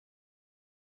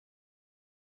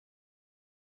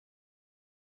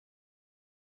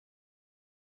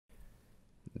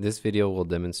This video will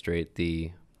demonstrate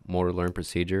the motor learn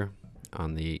procedure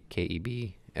on the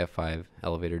KEB F5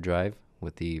 Elevator drive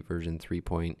with the version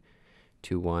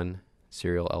 3.21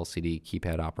 serial LCD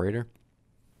keypad operator.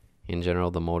 In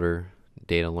general, the motor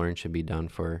data learn should be done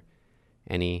for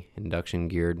any induction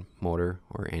geared motor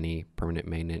or any permanent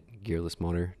magnet gearless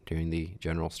motor during the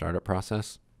general startup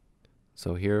process.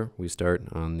 So here we start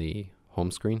on the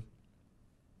home screen.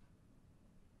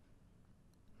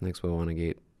 Next we want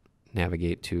to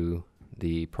navigate to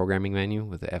the programming menu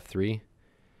with the F3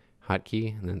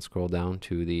 hotkey, and then scroll down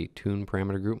to the tune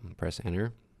parameter group and press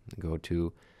enter. Go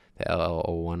to the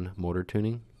LL01 motor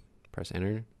tuning, press enter,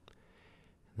 and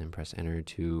then press enter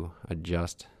to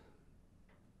adjust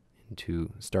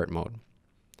into start mode.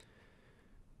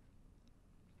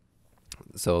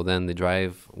 So then the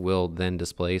drive will then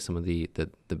display some of the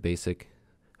basic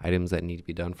items that need to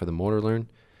be done for the motor learn.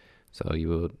 So you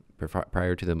would,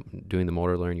 prior to doing the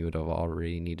motor learn, you would have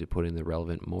already need to put in the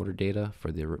relevant motor data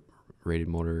for the rated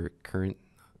motor current,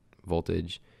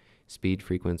 voltage, speed,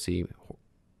 frequency,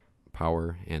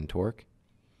 power, and torque.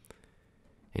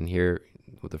 And here,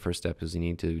 the first step is you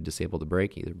need to disable the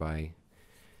brake, either by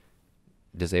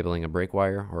disabling a brake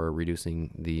wire or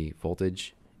reducing the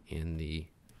voltage in the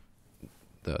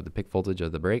peak voltage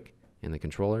of the brake in the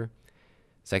controller.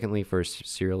 Secondly, for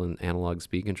serial and analog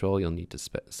speed control, you'll need to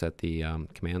set the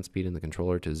command speed in the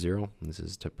controller to 0. This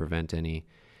is to prevent any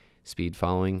speed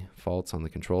following faults on the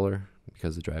controller,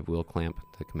 because the drive will clamp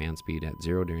the command speed at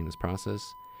 0 during this process,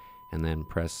 and then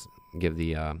give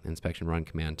the inspection run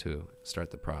command to start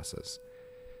the process.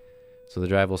 So the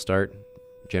drive will start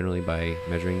generally by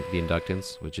measuring the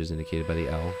inductance, which is indicated by the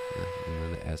L,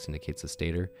 and the S indicates the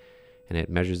stator, and it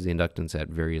measures the inductance at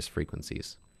various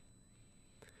frequencies.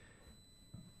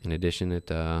 In addition,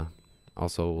 it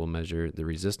also will measure the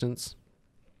resistance,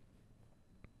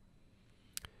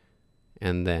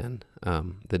 and then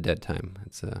the dead time.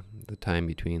 It's the time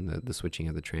between the switching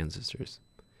of the transistors.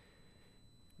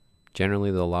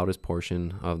 Generally, the loudest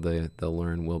portion of the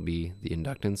learn will be the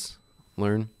inductance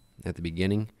learn at the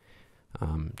beginning.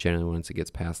 Generally, once it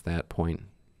gets past that point,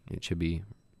 it should be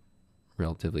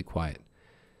relatively quiet.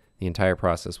 The entire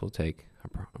process will take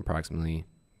approximately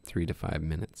 3 to 5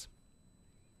 minutes.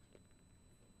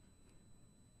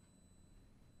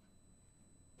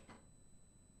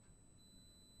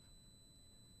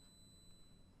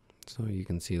 So you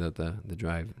can see that the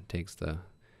drive takes the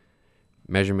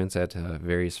measurements at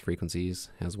various frequencies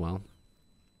as well.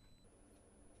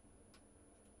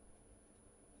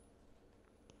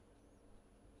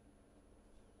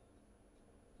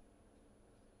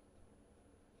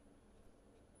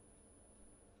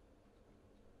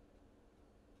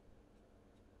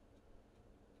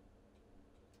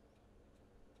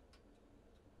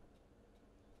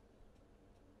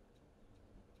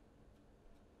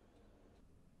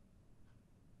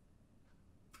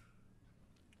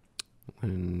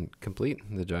 When complete,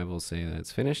 the drive will say that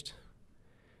it's finished.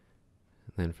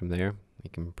 And then from there,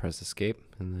 you can press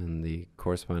escape, and then the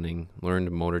corresponding learned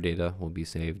motor data will be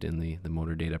saved in the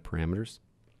motor data parameters.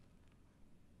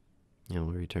 And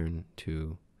we'll return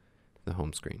to the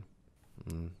home screen.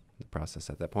 And the process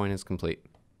at that point is complete.